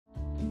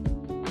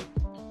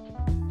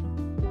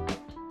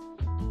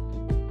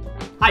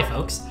Hi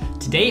folks,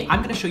 today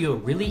I'm going to show you a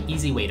really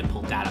easy way to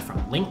pull data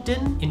from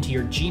LinkedIn into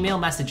your Gmail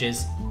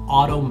messages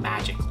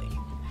auto-magically.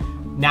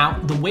 Now,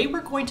 the way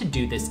we're going to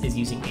do this is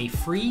using a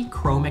free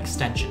Chrome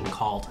extension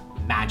called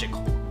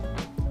Magical.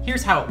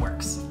 Here's how it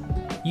works.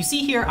 You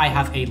see here I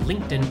have a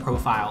LinkedIn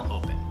profile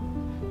open.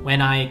 When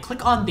I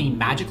click on the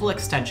Magical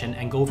extension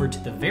and go over to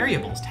the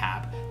Variables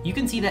tab, you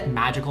can see that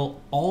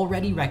Magical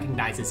already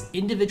recognizes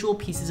individual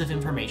pieces of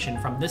information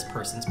from this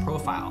person's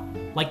profile,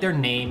 like their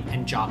name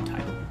and job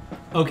title.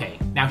 Okay,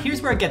 now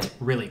here's where it gets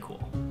really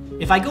cool.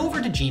 If I go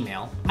over to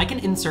Gmail, I can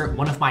insert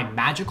one of my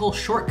Magical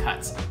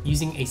shortcuts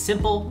using a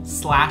simple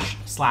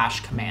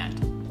 //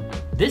 command.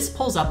 This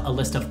pulls up a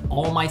list of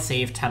all my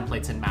saved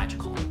templates in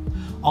Magical.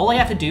 All I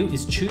have to do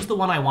is choose the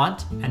one I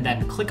want and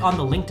then click on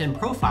the LinkedIn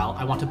profile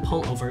I want to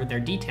pull over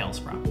their details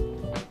from.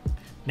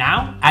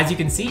 Now, as you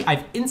can see,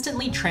 I've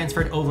instantly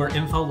transferred over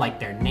info like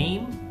their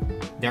name,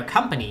 their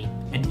company,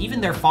 and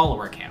even their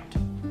follower count.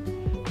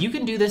 You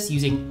can do this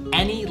using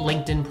any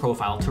LinkedIn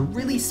profile to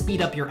really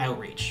speed up your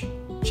outreach.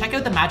 Check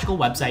out the Magical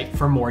website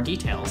for more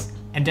details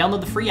and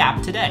download the free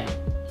app today.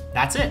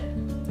 That's it.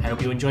 I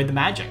hope you enjoyed the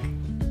magic.